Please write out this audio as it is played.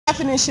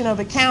definition of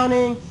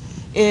accounting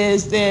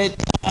is that,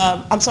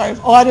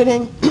 of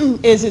auditing,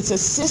 is it's a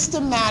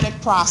systematic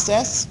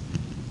process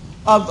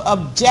of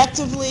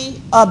objectively,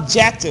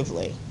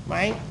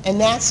 right? And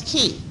that's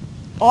key.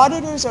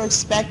 Auditors are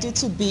expected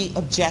to be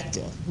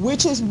objective,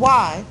 which is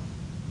why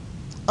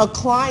a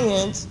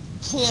client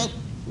can't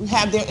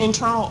have their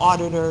internal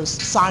auditors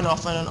sign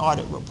off on an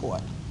audit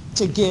report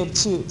to give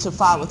to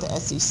file with the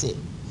SEC.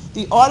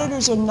 The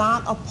auditors are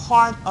not a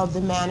part of the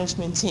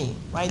management team,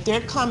 right?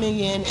 They're coming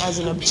in as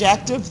an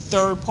objective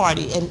third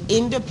party, an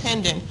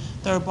independent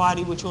third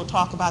party, which we'll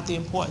talk about the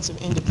importance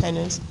of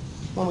independence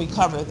when we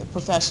cover the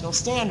professional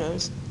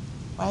standards,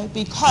 right?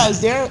 Because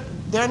they're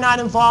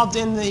not involved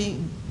in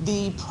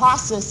the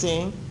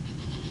processing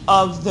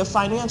of the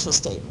financial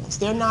statements.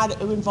 They're not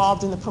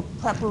involved in the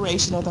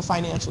preparation of the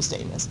financial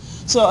statements.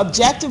 So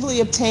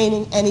objectively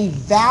obtaining and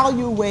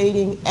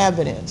evaluating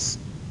evidence,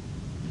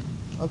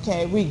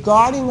 okay,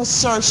 regarding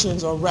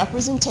assertions or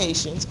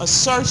representations,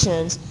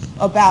 assertions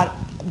about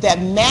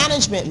that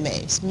management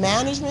makes.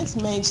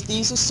 Management makes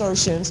these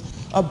assertions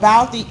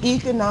about the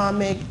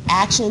economic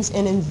actions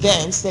and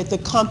events that the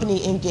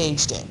company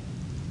engaged in.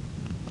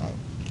 Right?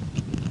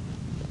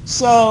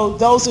 So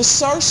those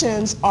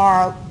assertions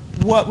are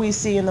what we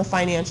see in the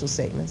financial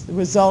statements. The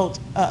result,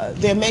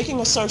 they're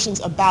making assertions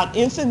about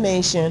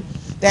information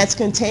that's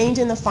contained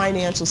in the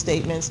financial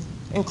statements,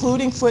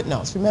 including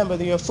footnotes. Remember,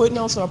 your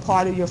footnotes are a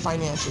part of your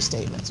financial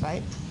statements,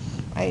 right?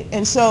 Right?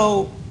 And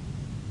so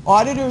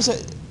auditors,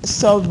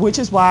 which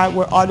is why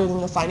we're auditing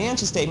the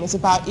financial statements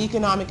about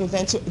economic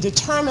events to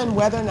determine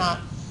whether or not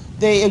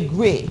they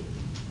agree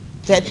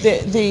that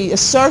the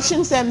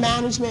assertions that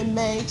management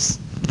makes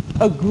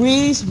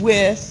agrees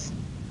with,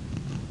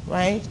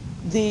 right,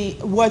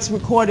 what's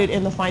recorded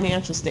in the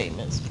financial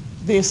statements.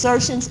 The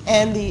assertions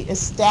and the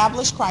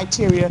established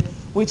criteria,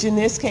 which in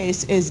this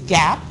case is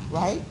GAAP,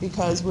 right?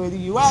 Because we're the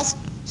U.S.,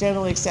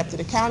 Generally Accepted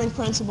Accounting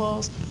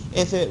Principles.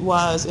 If it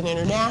was an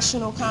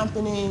international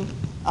company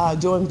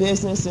doing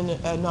business in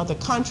another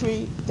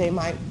country, they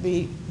might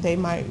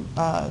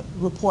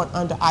report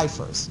under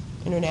IFRS,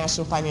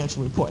 International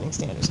Financial Reporting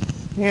Standards.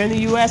 Here in the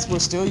U.S., we're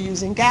still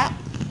using GAAP,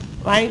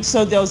 right?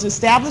 So those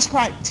established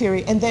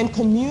criteria, and then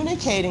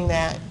communicating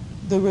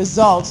the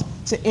results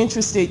to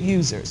interested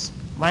users,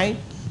 right?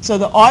 So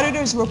the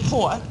auditor's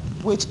report,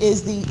 which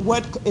is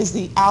what is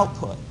the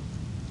output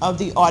of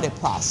the audit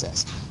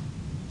process.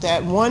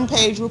 That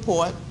one-page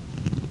report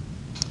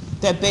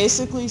that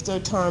basically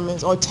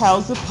determines or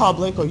tells the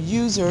public or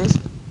users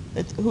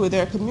who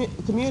they're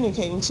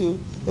communicating to,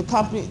 the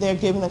company, they're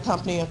giving the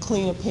company a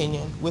clean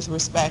opinion with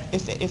respect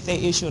if they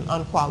issue an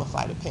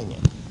unqualified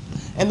opinion.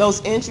 And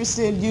those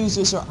interested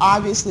users are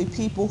obviously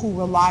people who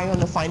rely on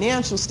the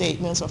financial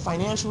statements or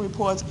financial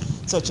reports,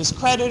 such as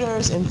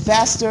creditors,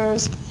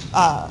 investors,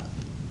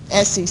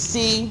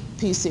 SEC,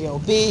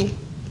 PCOB,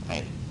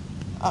 right?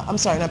 I'm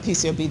sorry, not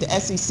PCOB, the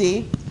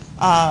SEC,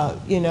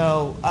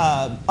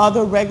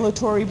 other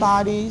regulatory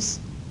bodies.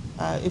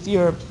 If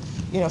you're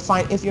in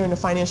the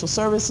financial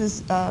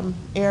services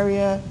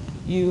area,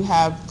 you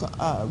have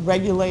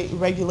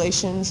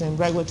regulations and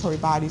regulatory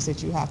bodies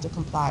that you have to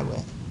comply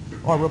with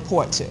or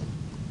report to.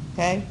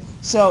 Okay,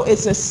 so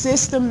it's a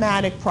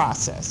systematic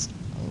process.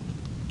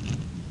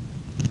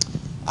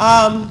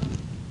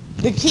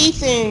 The key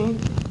thing,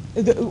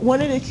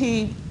 one of the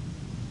key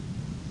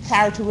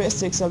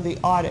characteristics of the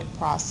audit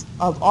process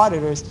of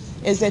auditors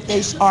is that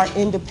they are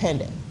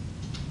independent.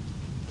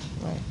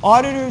 Right?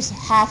 Auditors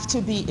have to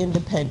be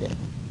independent.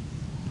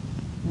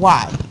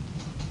 Why?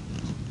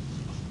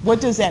 What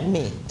does that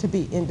mean, to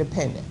be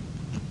independent?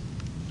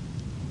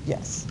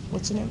 Yes.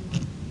 What's your name?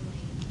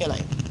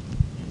 Elaine.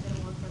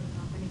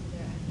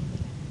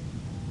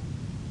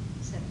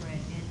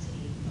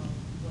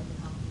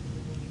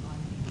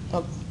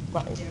 Oh,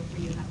 right. Therefore,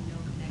 you have no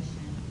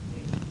connection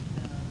with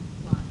the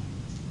client,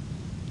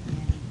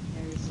 and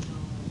there's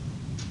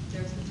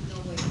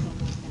no way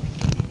someone's going to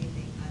get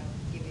anything out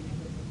of giving a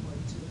good report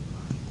to the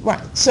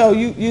client. Right. So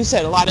you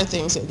said a lot of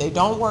things. They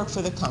don't work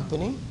for the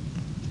company,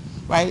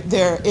 right?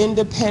 They're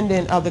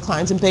independent of the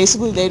clients, and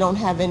basically they don't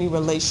have any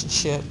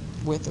relationship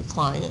with the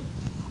client.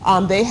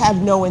 They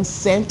have no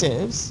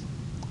incentives,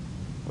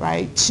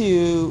 right,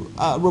 to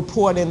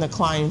report in the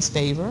client's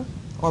favor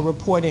or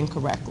report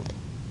incorrectly.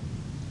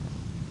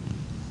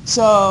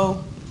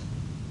 So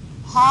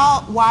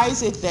why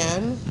is it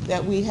then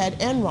that we had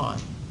Enron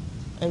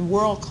and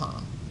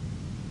WorldCom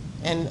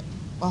and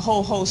a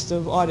whole host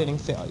of auditing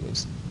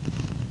failures?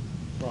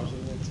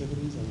 Fraudulent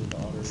activities? I mean, the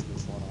auditors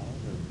just want out?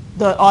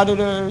 The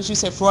auditors, you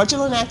said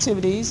fraudulent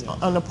activities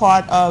on the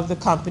part of the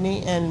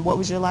company, and what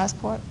was your last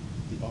part?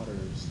 The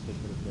auditors, they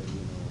could have been,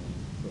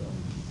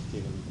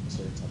 given a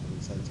certain type of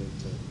incentive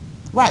to...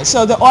 Right,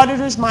 so the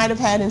auditors might have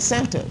had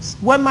incentives.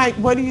 What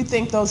do you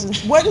think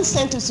what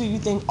incentives do you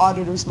think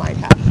auditors might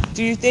have?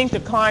 Do you think the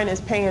client is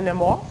paying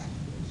them off?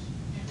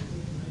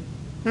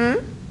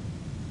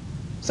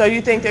 So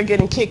you think they're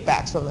getting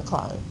kickbacks from the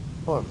client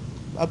or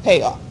a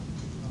payoff?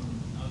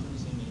 I was going to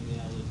say maybe they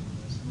have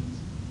investments.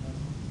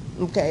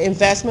 Okay,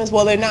 investments,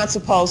 well, they're not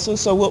supposed to.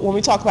 So when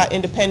we talk about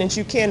independence,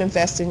 you can't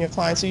invest in your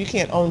client, so you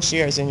can't own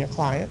shares in your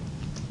client.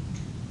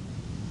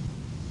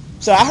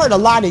 So I heard a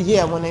lot of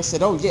yeah when they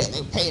said, oh yeah,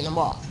 they're paying them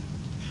off.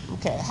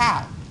 Okay,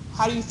 how?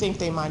 How do you think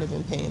they might have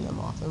been paying them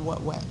off? In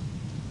what way?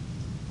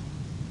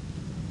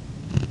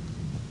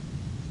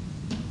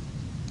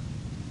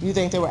 You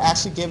think they were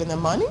actually giving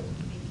them money?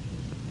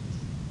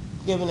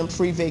 Giving them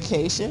free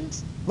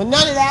vacations? But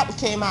none of that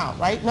came out,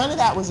 right? None of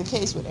that was the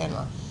case with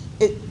Enron.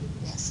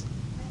 Yes?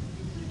 I think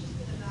it could have just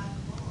been a bad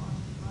call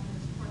on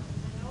his part,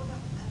 because I know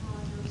that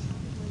Enron, there was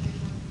something where they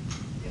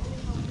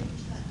only held 3%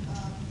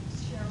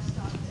 share of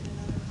stock in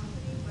another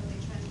company, but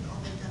they transferred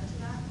all their debt to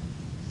that.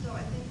 So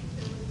I think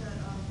it was that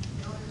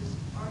the auditors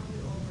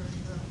argued over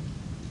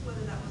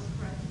whether that was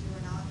correct to do or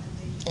not,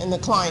 And the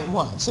client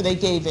won, so they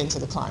gave in to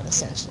the client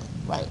essentially,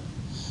 right?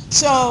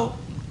 So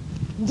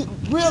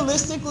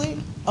realistically,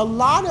 a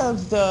lot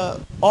of the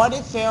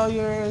audit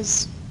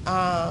failures,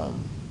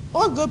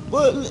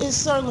 it's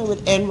certainly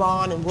with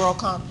Enron and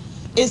WorldCom,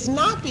 it's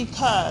not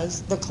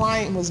because the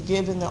client was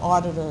giving the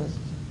auditor,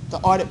 the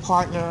audit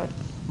partner,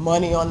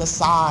 money on the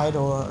side,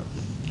 or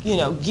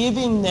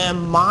giving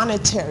them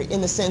monetary,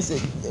 in the sense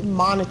that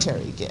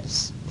monetary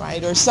gifts,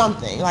 right, or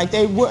something. Like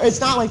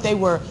it's not like they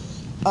were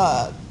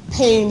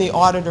paying the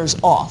auditors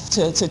off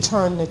to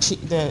turn the cheek,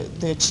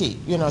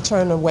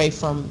 turn away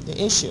from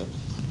the issue.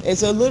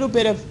 It's a little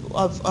bit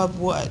of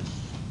what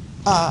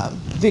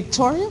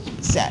Victoria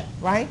said,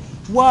 right,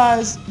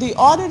 was the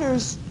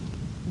auditors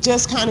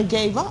just kind of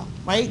gave up,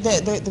 right?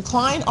 The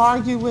client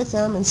argued with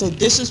them and said,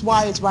 this is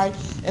why it's right,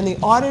 and the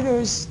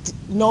auditors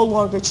no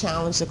longer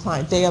challenged the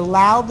client. They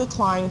allowed the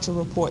client to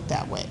report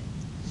that way,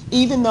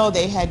 even though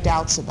they had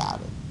doubts about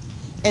it.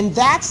 And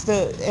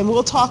and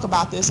we'll talk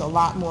about this a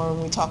lot more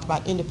when we talk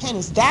about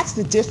independence, that's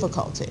the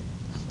difficulty.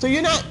 So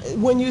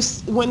when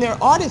there are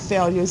audit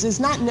failures,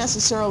 it's not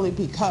necessarily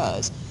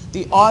because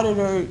the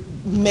auditor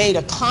made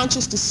a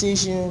conscious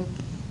decision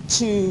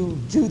to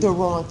do the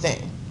wrong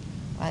thing,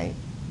 right?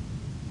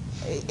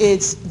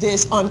 It's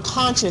this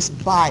unconscious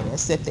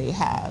bias that they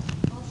have.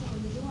 Also,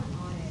 when you do an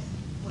audit,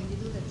 when you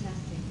do the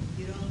testing,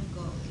 you don't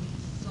go in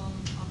some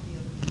of the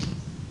other things.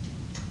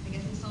 I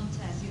guess in some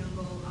tests, you don't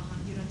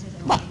test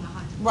everything 100%.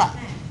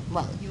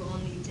 Right. You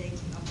only take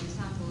a few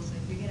samples. So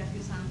if you get a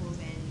few samples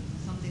and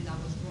something that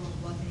was wrong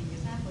wasn't in your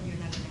sample, you're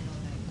not going to know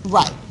that.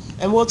 Right.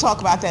 And we'll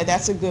talk about that.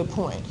 That's a good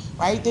point,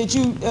 right?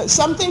 That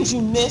some things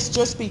you miss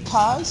just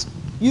because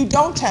you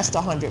don't test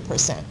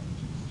 100%.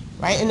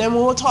 Right? And then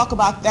we'll talk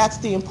about that's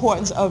the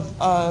importance of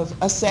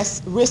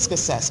risk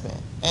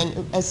assessment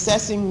and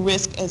assessing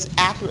risk as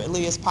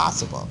accurately as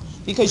possible,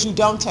 because you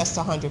don't test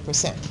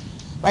 100%.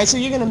 Right? So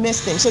you're going to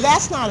miss things. So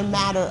that's not a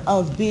matter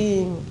of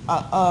being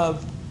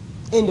of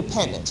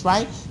independence,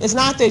 right? It's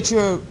not that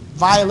you're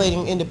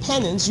violating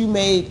independence. You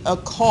made a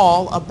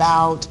call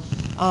about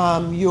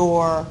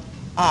your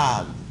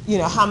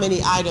how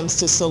many items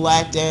to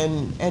select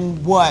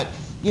and what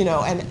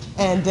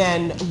and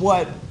then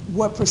what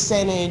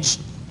percentage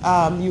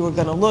you were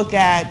going to look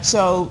at.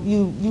 So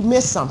you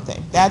missed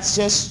something. That's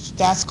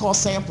called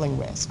sampling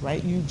risk,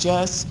 right? You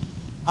just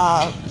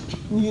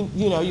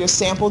your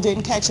sample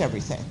didn't catch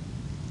everything.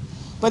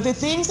 But the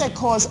things that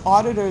cause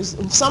auditors,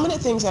 some of the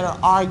things that are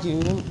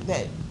argued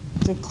that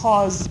to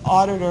cause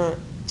auditor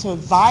to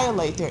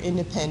violate their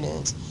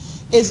independence,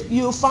 is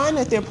you'll find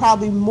that there are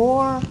probably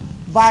more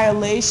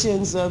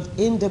violations of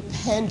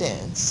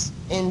independence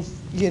in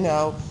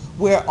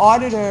where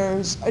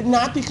auditors,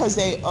 not because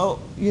they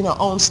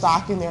own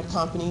stock in their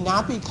company,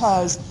 not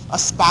because a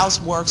spouse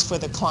works for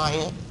the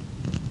client,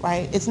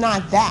 right? It's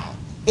not that.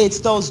 It's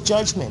those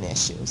judgment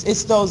issues.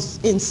 It's those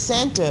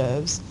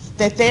incentives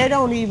that they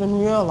don't even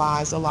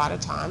realize a lot of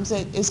times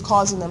that is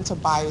causing them to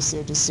bias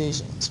their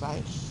decisions,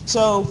 right?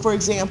 So, for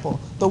example,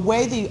 the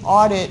way the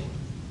audit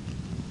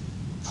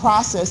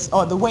process,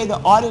 or the way the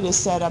audit is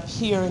set up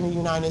here in the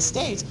United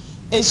States,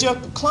 is your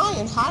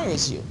client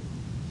hires you.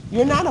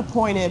 You're not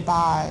appointed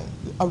by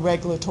a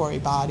regulatory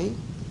body.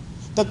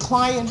 The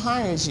client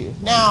hires you.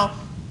 Now,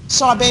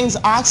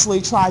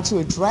 Sarbanes-Oxley tried to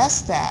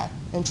address that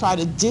and try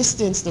to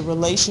distance the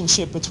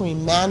relationship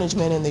between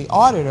management and the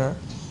auditor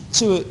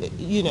to,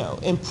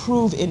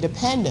 improve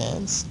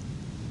independence,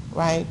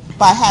 right,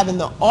 by having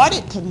the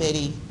audit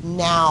committee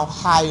now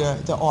hire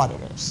the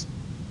auditors,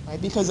 right?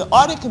 Because the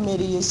audit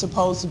committee is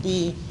supposed to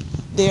be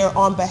there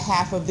on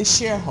behalf of the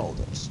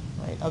shareholders,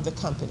 right, of the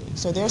company.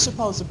 So they're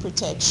supposed to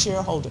protect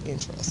shareholder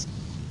interests.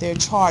 They're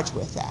charged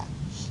with that.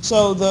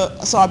 So the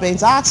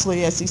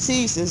Sarbanes-Oxley,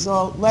 SEC, says,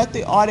 well, let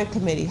the audit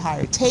committee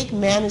hire. Take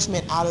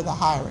management out of the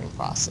hiring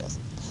process.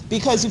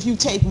 Because if you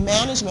take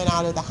management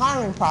out of the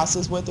hiring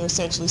process, what they're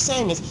essentially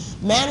saying is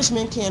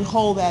management can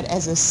hold that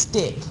as a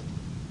stick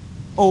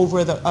over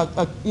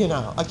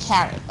a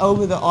carrot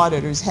over the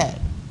auditor's head,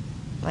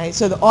 right?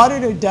 So the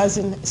auditor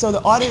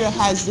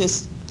has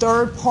this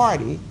third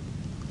party,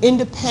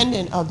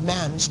 independent of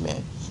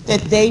management, that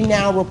they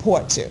now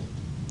report to.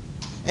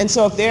 And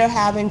so if they're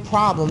having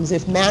problems,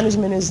 if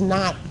management is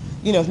not,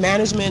 if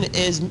management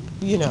is,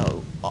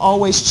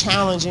 always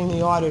challenging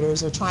the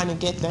auditors or trying to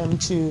get them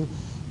to,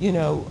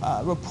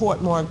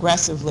 report more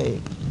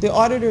aggressively, the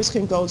auditors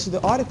can go to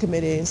the audit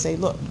committee and say,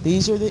 look,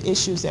 these are the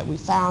issues that we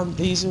found,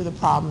 these are the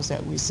problems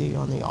that we see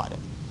on the audit.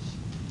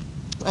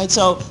 Right,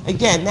 so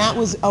again, that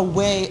was a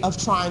way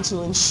of trying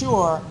to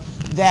ensure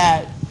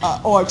that,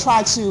 or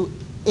try to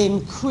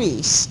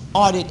increase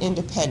audit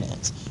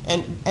independence,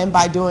 and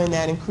by doing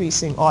that,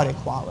 increasing audit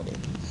quality.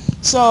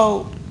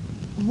 So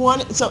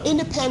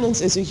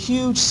independence is a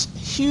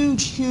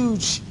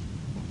huge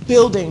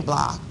building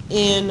block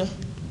in,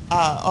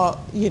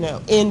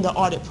 in the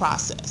audit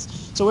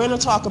process. So we're going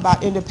to talk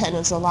about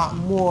independence a lot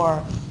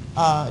more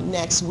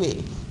next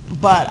week,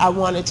 but I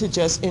wanted to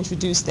just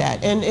introduce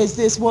that. And is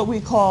this what we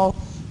call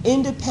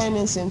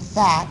independence in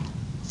fact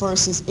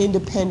versus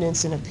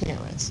independence in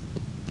appearance?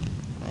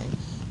 Right?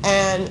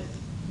 And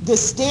the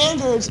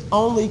standards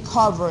only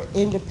cover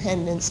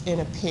independence in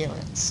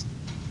appearance.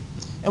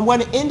 And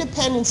what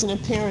independence in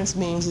appearance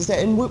means is that,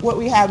 and what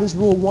we have is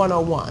Rule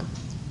 101.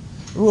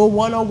 Rule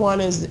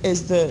 101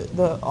 is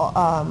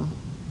the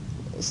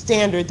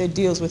standard that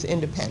deals with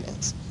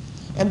independence.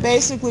 And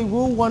basically,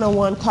 Rule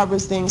 101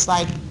 covers things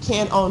like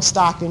can't own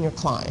stock in your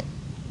client.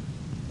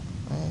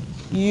 Right?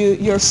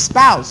 Your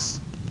spouse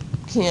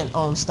can't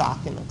own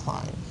stock in the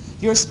client.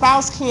 Your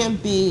spouse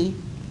can't be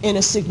in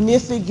a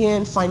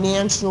significant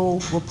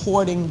financial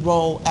reporting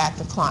role at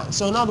the client.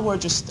 So in other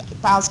words, your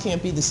spouse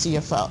can't be the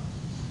CFO,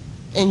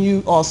 and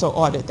you also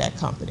audit that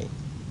company,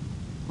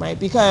 right?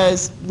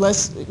 Because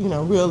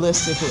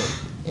realistically,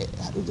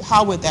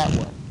 how would that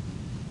work?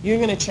 You're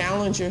going to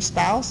challenge your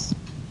spouse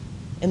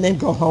and then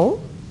go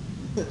home?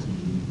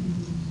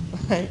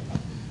 Right?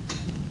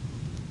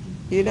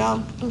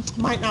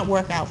 Might not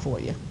work out for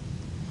you.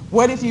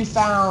 What if you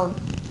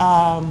found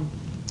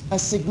a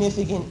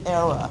significant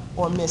error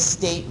or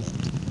misstatement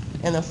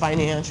in the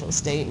financial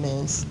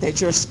statements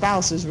that your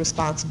spouse is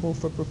responsible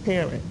for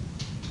preparing,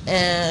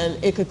 and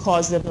it could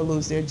cause them to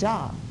lose their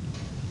job?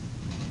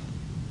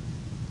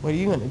 What are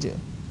you going to do?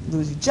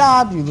 Lose your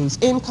job, you lose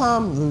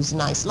income, you lose a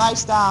nice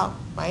lifestyle,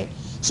 right?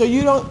 So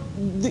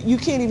you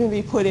can't even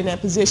be put in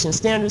that position.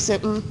 Standards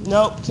said,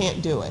 nope,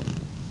 can't do it.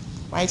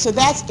 Right? So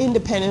that's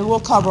independent. We'll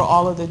cover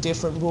all of the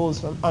different rules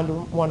from under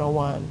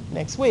 101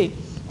 next week.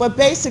 But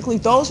basically,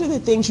 those are the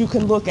things you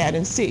can look at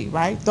and see,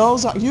 right?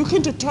 You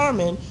can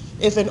determine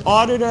if an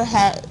auditor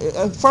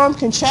a firm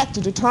can check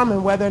to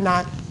determine whether or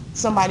not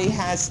somebody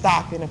has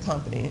stock in a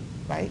company,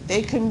 right?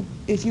 They can,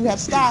 if you have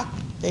stock,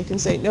 they can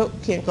say, nope,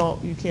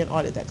 you can't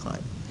audit that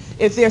client.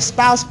 If their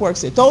spouse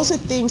works it, those are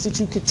things that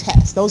you could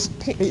test.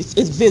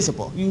 It's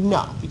visible, you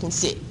can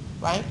see,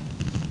 right?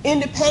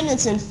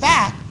 Independence in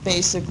fact,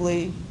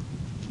 basically,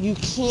 you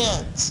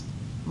can't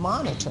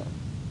monitor,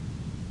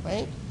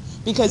 right?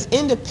 Because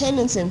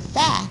independence in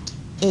fact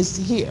is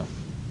here.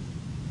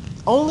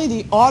 Only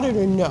the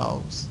auditor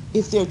knows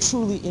if they're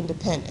truly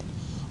independent.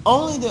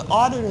 Only the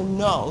auditor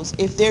knows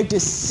if their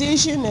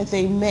decision that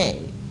they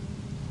made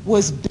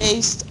was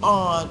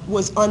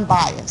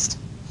unbiased,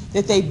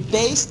 that they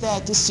based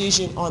that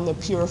decision on the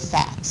pure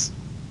facts.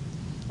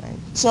 Right?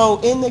 So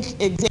in the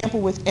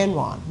example with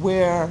Enron,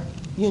 where,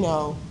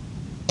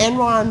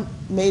 Enron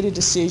made a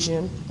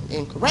decision, an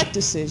incorrect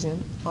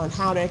decision, on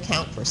how to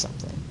account for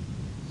something.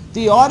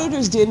 The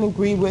auditors didn't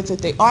agree with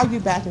it. They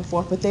argued back and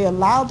forth, but they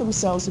allowed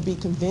themselves to be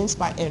convinced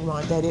by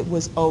Enron that it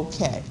was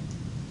okay.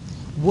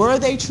 Were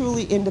they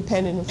truly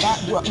independent? In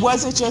fact,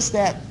 was it just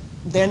that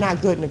they're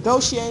not good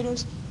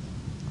negotiators?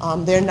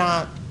 They're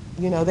not,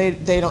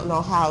 they don't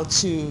know how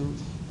to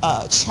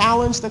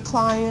challenge the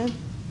client?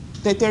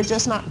 That they're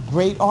just not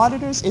great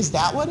auditors? Is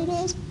that what it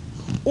is?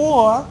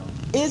 Or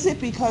is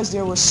it because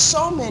there were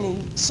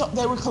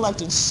they were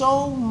collecting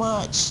so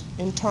much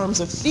in terms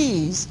of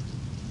fees,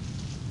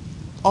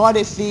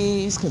 audit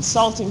fees,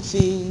 consulting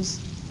fees,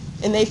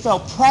 and they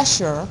felt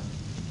pressure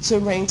to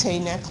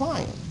maintain their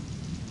client?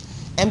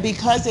 And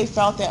because they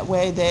felt that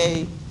way,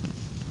 they,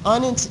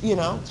 kind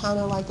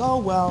of like, oh,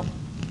 well,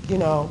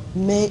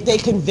 they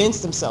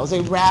convinced themselves,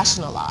 they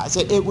rationalized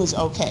that it was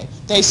okay.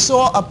 They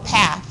saw a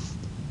path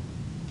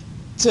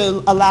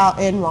to allow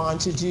Enron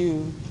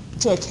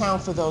to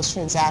account for those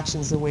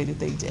transactions the way that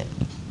they did.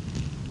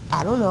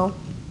 I don't know.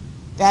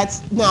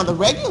 Now the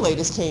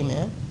regulators came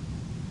in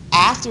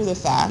after the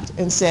fact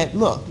and said,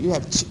 look,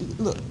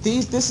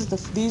 these are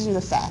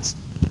the facts.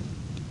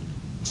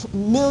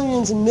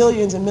 Millions and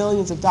millions and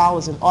millions of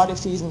dollars in audit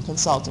fees and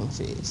consulting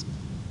fees.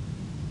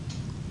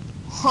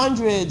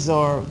 Hundreds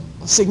or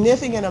a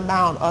significant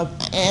amount of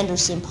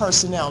Anderson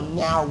personnel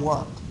now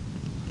work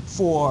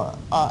for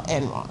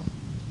Enron.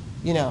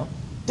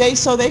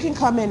 So they can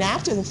come in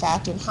after the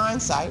fact in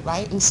hindsight,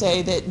 right, and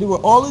say that there were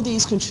all of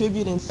these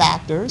contributing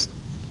factors,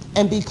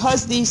 and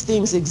because these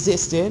things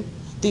existed,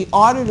 the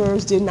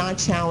auditors did not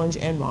challenge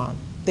Enron.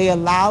 They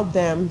allowed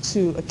them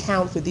to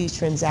account for these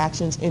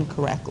transactions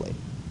incorrectly.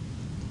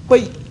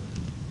 But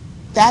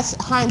that's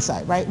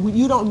hindsight, right?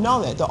 You don't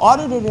know that. The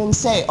auditor didn't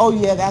say, oh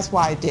yeah, that's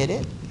why I did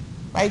it,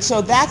 right?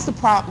 So that's the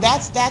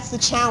that's the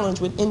challenge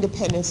with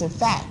independence in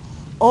fact.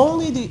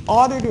 Only the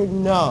auditor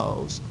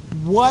knows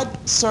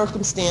what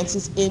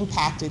circumstances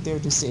impacted their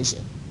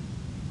decision,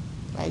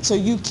 right? So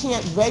you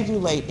can't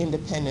regulate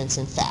independence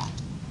in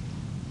fact,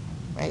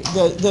 right?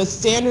 The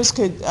standards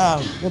could,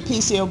 the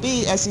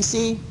PCOB,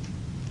 SEC,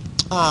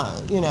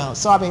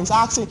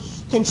 Sarbanes-Oxley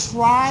can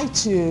try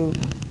to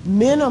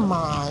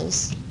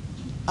minimize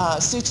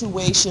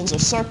situations or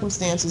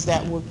circumstances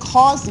that would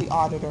cause the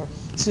auditor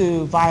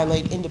to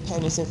violate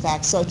independence in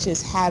fact, such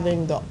as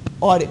having the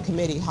audit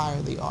committee hire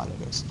the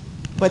auditors.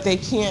 But they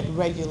can't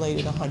regulate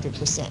it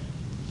 100%.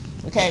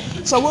 Okay,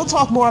 so we'll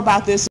talk more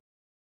about this